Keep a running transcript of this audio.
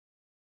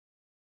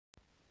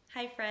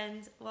Hi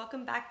friends,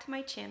 welcome back to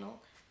my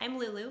channel. I'm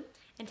Lulu,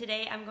 and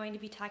today I'm going to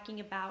be talking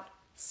about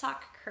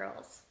sock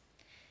curls.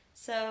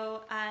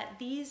 So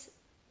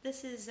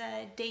this is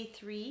day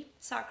 3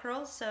 sock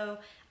curls, so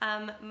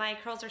my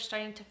curls are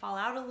starting to fall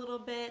out a little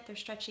bit, they're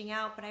stretching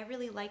out, but I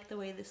really like the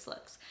way this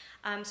looks.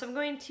 So I'm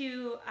going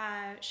to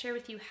share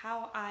with you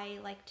how I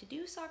like to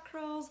do sock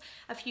curls,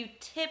 a few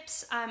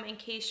tips in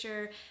case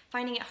you're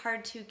finding it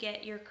hard to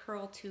get your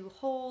curl to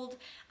hold,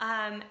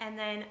 and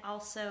then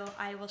also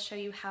I will show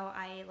you how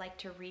I like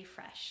to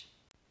refresh.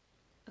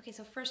 Okay,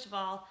 so first of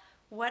all,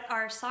 what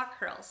are sock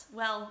curls?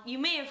 Well, you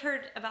may have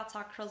heard about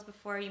sock curls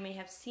before, you may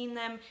have seen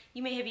them,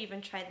 you may have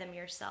even tried them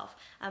yourself.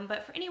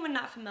 But for anyone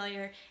not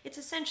familiar, it's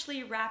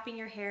essentially wrapping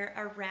your hair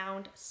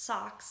around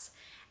socks.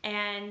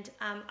 And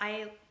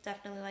I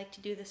definitely like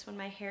to do this when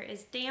my hair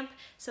is damp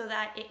so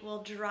that it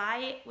will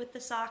dry with the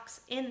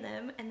socks in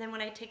them. And then when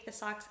I take the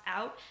socks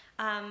out,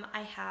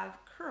 I have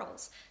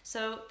curls.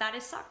 So that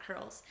is sock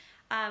curls.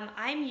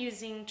 I'm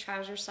using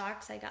trouser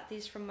socks. I got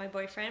these from my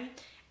boyfriend.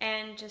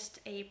 And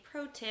just a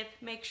pro tip,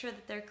 make sure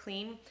that they're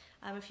clean.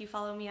 If you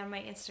follow me on my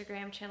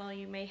Instagram channel,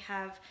 you may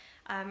have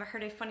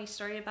heard a funny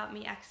story about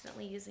me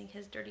accidentally using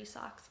his dirty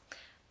socks.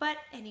 But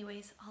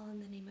anyways, all in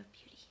the name of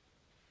beauty.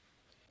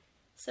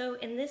 So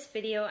in this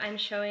video, I'm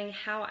showing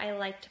how I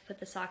like to put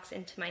the socks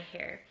into my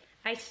hair.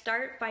 I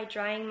start by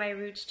drying my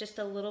roots just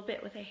a little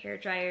bit with a hair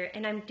dryer,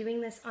 and I'm doing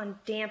this on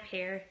damp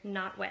hair,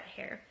 not wet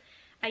hair.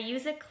 I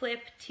use a clip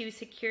to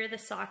secure the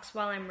socks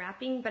while I'm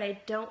wrapping, but I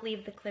don't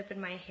leave the clip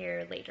in my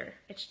hair later.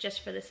 It's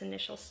just for this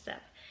initial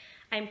step.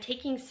 I'm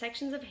taking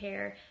sections of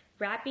hair,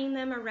 wrapping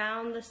them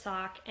around the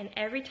sock, and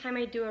every time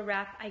I do a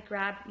wrap, I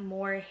grab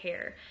more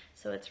hair.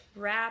 So it's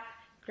wrap,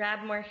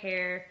 grab more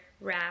hair,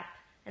 wrap,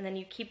 and then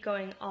you keep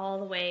going all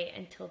the way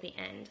until the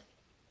end.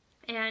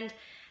 And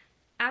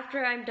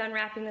after I'm done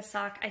wrapping the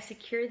sock, I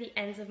secure the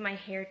ends of my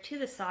hair to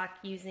the sock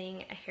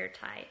using a hair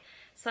tie.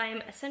 So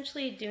I'm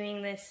essentially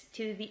doing this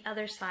to the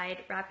other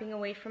side, wrapping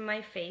away from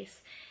my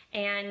face.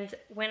 And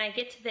when I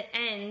get to the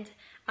end,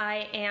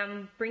 I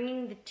am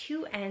bringing the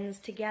two ends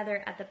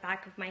together at the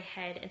back of my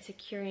head and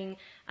securing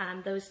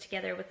those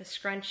together with a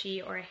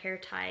scrunchie or a hair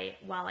tie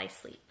while I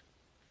sleep.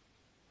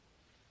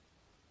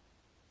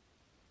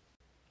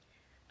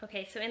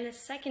 Okay, so in this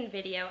second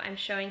video, I'm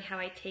showing how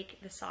I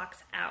take the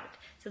socks out.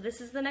 So this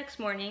is the next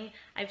morning.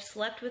 I've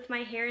slept with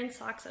my hair in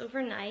socks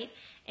overnight,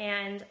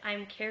 and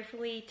I'm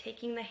carefully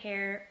taking the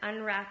hair,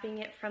 unwrapping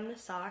it from the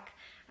sock.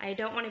 I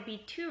don't want to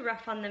be too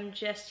rough on them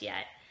just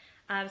yet.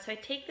 So I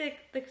take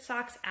the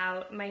socks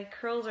out. My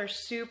curls are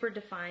super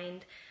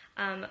defined,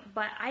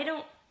 but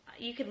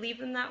you could leave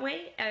them that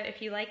way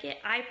if you like it.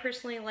 I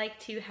personally like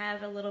to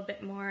have a little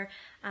bit more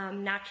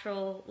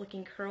natural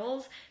looking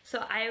curls,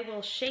 so I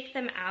will shake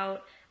them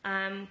out,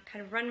 kind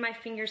of run my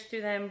fingers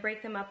through them,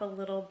 break them up a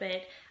little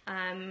bit,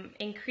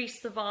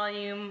 increase the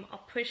volume.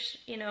 I'll push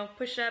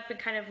up and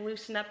kind of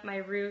loosen up my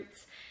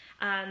roots,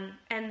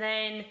 and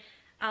then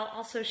I'll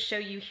also show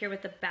you here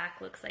what the back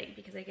looks like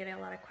because I get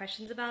a lot of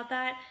questions about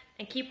that.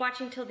 And keep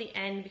watching till the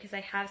end because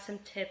I have some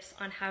tips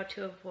on how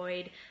to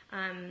avoid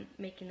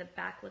making the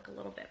back look a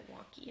little bit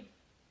wonky.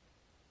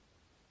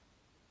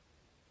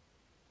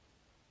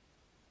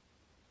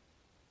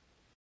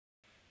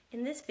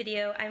 In this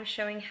video, I'm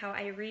showing how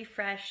I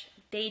refresh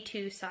day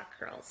 2 sock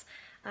curls.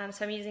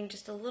 So I'm using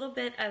just a little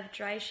bit of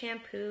dry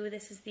shampoo.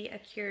 This is the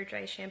Acure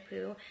dry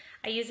shampoo.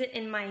 I use it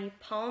in my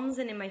palms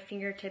and in my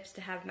fingertips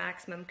to have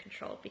maximum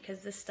control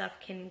because this stuff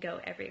can go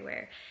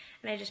everywhere.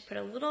 And I just put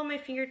a little on my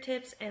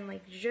fingertips and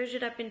like zhuzh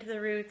it up into the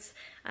roots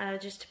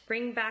just to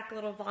bring back a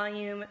little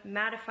volume,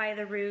 mattify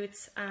the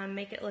roots,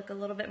 make it look a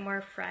little bit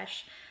more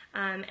fresh.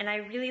 And I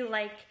really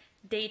like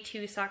day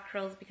 2 sock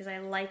curls because I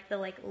like the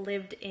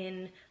lived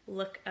in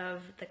look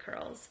of the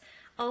curls.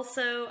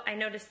 Also, I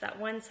noticed that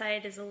one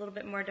side is a little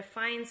bit more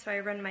defined, so I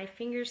run my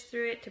fingers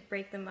through it to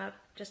break them up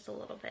just a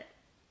little bit.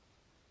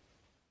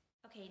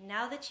 Okay,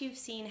 now that you've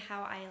seen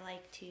how I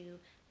like to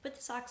put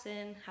the socks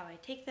in, how I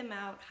take them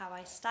out, how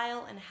I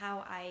style, and how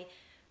I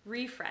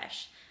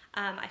refresh,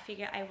 I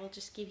figure I will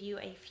just give you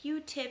a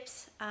few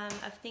tips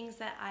of things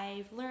that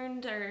I've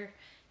learned or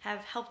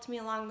have helped me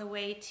along the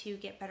way to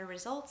get better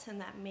results, and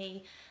that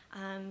may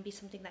be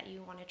something that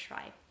you want to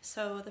try.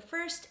 So the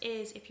first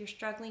is if you're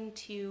struggling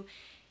to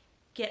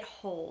get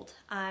hold.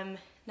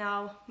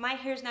 Now my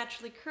hair is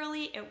naturally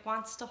curly, it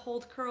wants to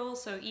hold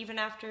curls, so even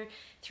after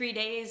 3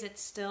 days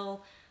it's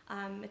still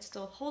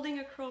holding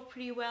a curl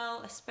pretty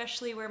well,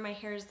 especially where my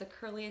hair is the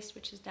curliest,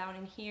 which is down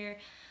in here.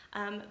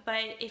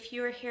 But if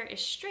your hair is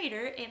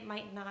straighter, it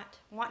might not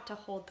want to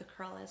hold the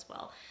curl as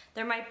well.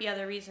 There might be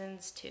other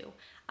reasons too.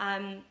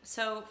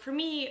 So for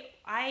me,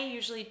 I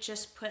usually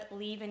just put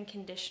leave-in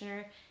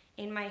conditioner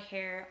in my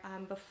hair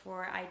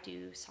before I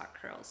do sock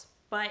curls.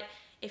 But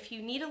if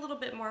you need a little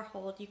bit more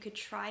hold, you could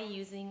try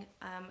using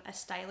a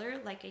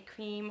styler like a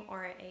cream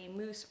or a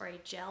mousse or a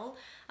gel.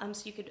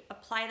 So you could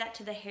apply that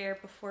to the hair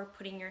before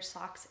putting your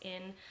socks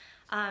in.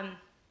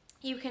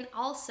 You can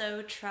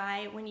also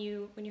try, when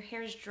your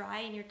hair is dry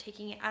and you're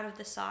taking it out of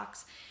the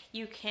socks,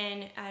 you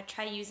can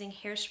try using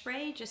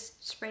hairspray.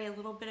 Just spray a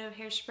little bit of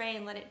hairspray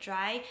and let it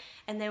dry,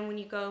 and then when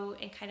you go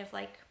and kind of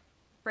like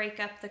break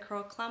up the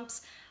curl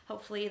clumps,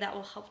 hopefully that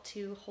will help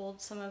to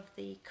hold some of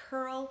the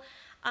curl.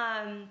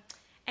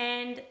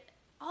 And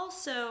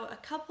also, a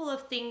couple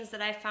of things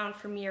that I found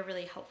for me are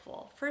really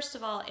helpful. First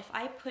of all,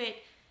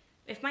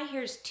 if my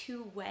hair is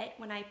too wet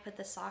when I put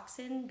the socks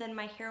in, then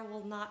my hair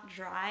will not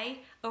dry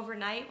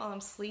overnight while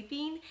I'm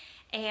sleeping,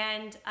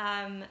 and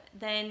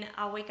then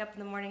I'll wake up in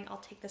the morning, I'll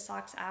take the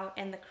socks out,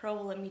 and the curl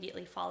will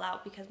immediately fall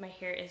out because my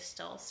hair is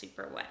still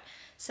super wet.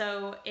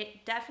 So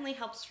it definitely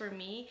helps for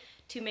me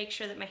to make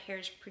sure that my hair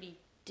is pretty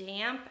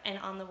damp and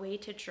on the way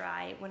to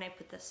dry when I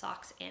put the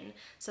socks in.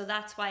 So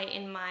that's why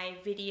in my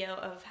video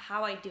of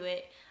how I do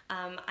it,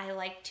 I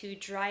like to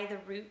dry the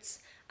roots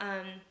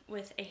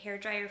with a hair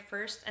dryer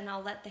first, and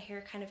I'll let the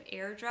hair kind of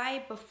air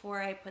dry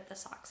before I put the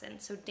socks in.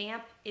 So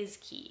damp is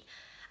key.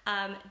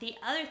 The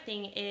other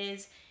thing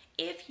is,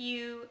 if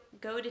you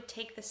go to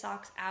take the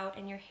socks out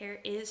and your hair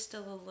is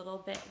still a little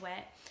bit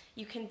wet,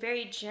 you can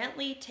very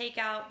gently take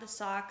out the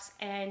socks,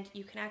 and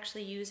you can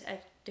actually use a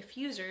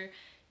diffuser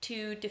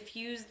to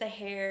diffuse the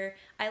hair.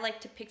 I like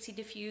to pixie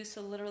diffuse,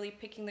 so literally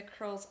picking the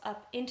curls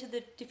up into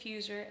the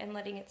diffuser and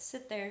letting it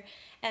sit there,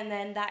 and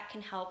then that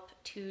can help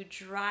to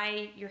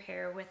dry your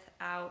hair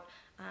without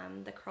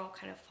the curl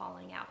kind of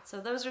falling out. So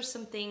those are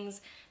some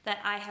things that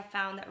I have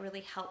found that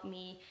really help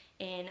me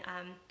in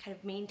kind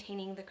of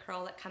maintaining the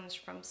curl that comes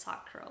from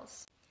sock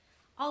curls.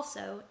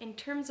 Also, in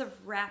terms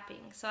of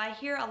wrapping, so I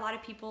hear a lot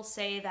of people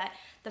say that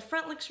the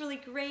front looks really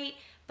great,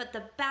 but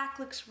the back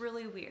looks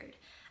really weird.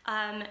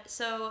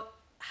 So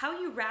how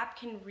you wrap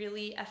can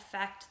really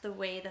affect the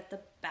way that the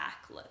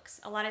back looks.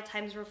 A lot of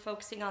times we're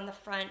focusing on the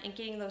front and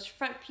getting those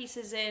front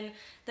pieces in,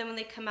 then when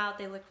they come out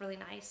they look really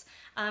nice.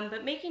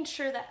 But making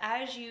sure that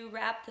as you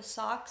wrap the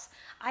socks,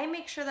 I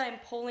make sure that I'm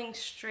pulling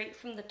straight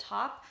from the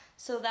top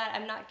so that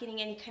I'm not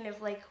getting any kind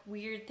of like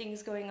weird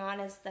things going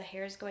on as the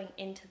hair is going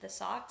into the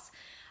socks.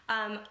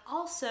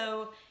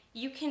 Also,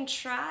 you can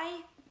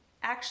try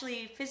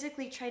actually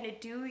physically trying to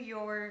do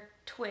your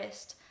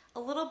twist a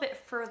little bit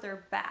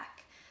further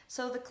back.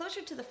 So the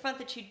closer to the front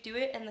that you do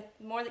it, and the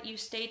more that you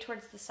stay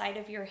towards the side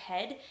of your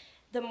head,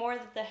 the more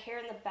that the hair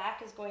in the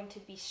back is going to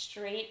be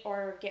straight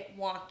or get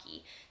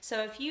wonky.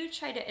 So if you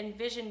try to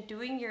envision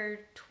doing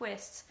your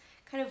twists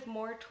kind of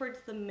more towards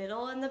the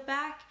middle and the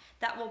back,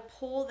 that will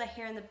pull the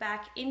hair in the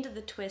back into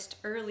the twist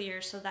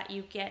earlier so that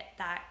you get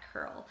that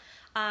curl.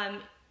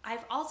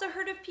 I've also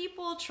heard of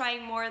people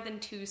trying more than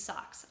 2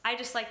 socks. I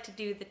just like to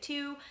do the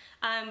 2,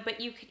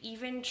 but you could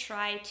even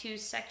try to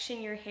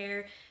section your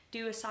hair,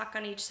 do a sock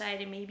on each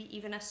side, and maybe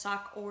even a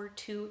sock or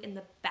 2 in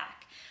the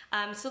back.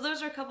 So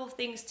those are a couple of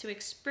things to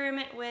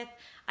experiment with.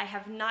 I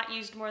have not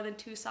used more than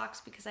 2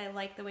 socks because I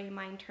like the way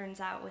mine turns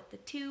out with the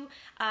 2.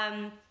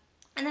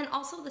 And then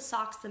also the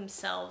socks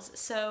themselves.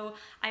 So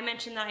I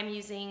mentioned that I'm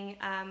using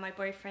my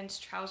boyfriend's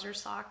trouser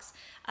socks.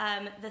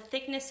 The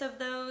thickness of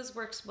those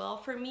works well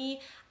for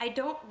me. I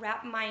don't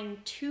wrap mine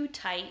too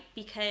tight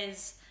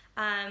because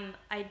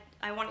I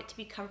want it to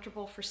be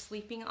comfortable for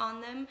sleeping on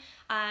them.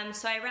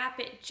 So I wrap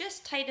it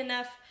just tight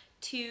enough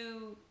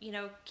to, you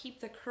know,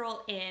 keep the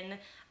curl in,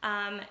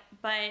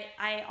 but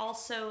I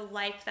also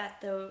like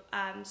that the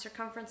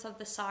circumference of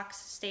the socks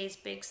stays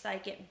big so that I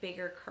get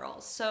bigger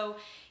curls. So,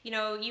 you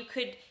know, you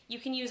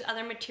can use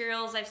other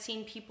materials. I've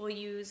seen people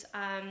use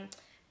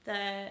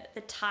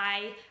the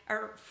tie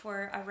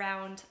for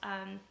around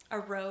a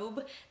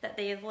robe that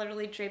they have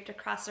literally draped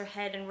across their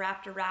head and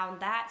wrapped around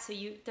that. So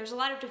there's a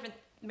lot of different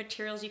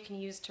materials you can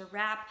use to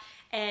wrap,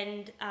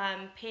 and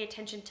pay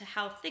attention to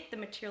how thick the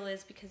material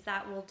is, because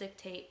that will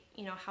dictate,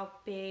 you know, how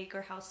big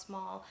or how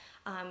small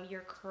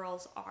your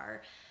curls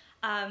are.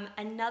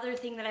 Another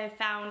thing that I've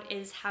found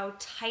is how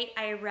tight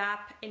I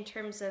wrap in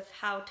terms of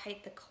how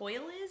tight the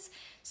coil is.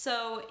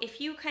 So if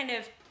you kind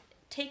of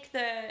take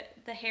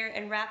the hair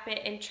and wrap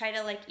it and try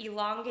to like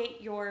elongate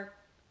your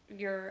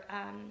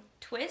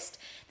twist,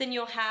 then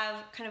you'll have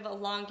kind of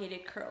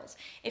elongated curls.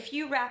 If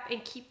you wrap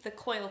and keep the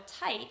coil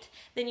tight,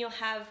 then you'll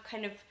have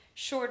kind of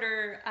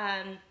shorter,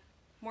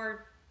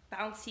 more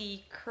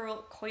bouncy,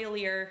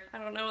 coilier, I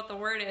don't know what the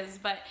word is,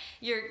 but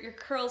your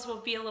curls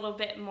will be a little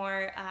bit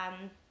more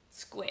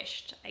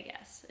squished, I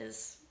guess,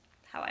 is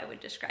how I would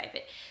describe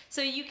it.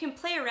 So you can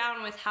play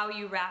around with how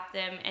you wrap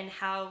them and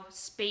how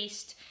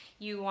spaced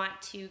you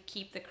want to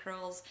keep the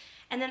curls.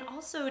 And then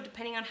also,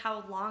 depending on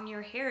how long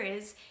your hair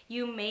is,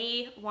 you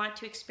may want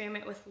to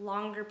experiment with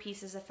longer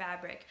pieces of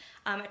fabric.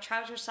 A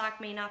trouser sock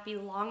may not be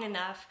long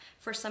enough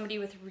for somebody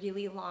with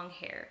really long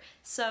hair.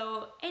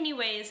 So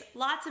anyways,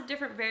 lots of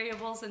different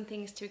variables and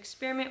things to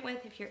experiment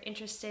with if you're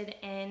interested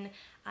in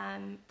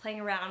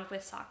playing around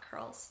with sock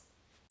curls.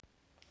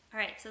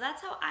 Alright, so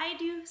that's how I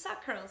do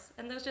sock curls,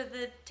 and those are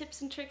the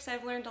tips and tricks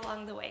I've learned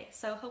along the way.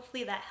 So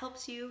hopefully that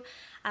helps you.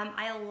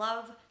 I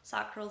love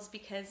sock curls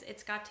because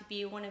it's got to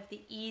be one of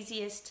the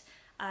easiest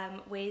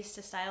ways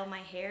to style my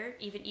hair,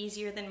 even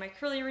easier than my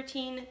curly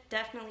routine,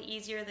 definitely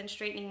easier than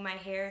straightening my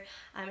hair.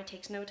 It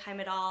takes no time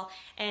at all,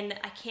 and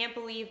I can't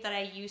believe that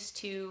I used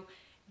to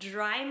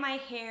dry my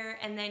hair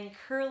and then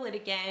curl it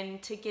again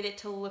to get it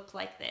to look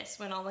like this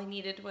when all I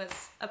needed was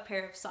a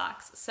pair of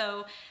socks.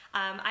 So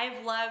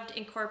I've loved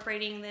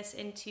incorporating this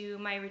into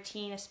my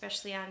routine,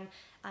 especially on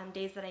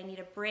days that I need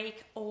a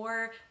break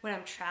or when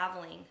I'm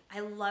traveling.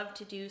 I love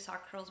to do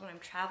sock curls when I'm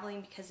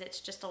traveling because it's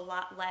just a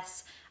lot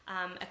less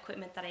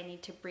equipment that I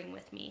need to bring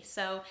with me.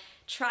 So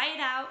try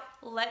it out,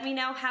 let me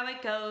know how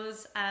it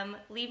goes,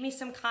 leave me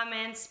some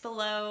comments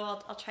below.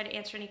 I'll try to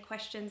answer any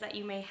questions that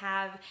you may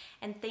have,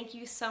 and thank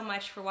you so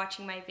much for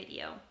watching my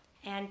video.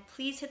 And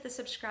please hit the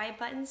subscribe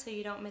button so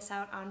you don't miss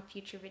out on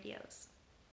future videos.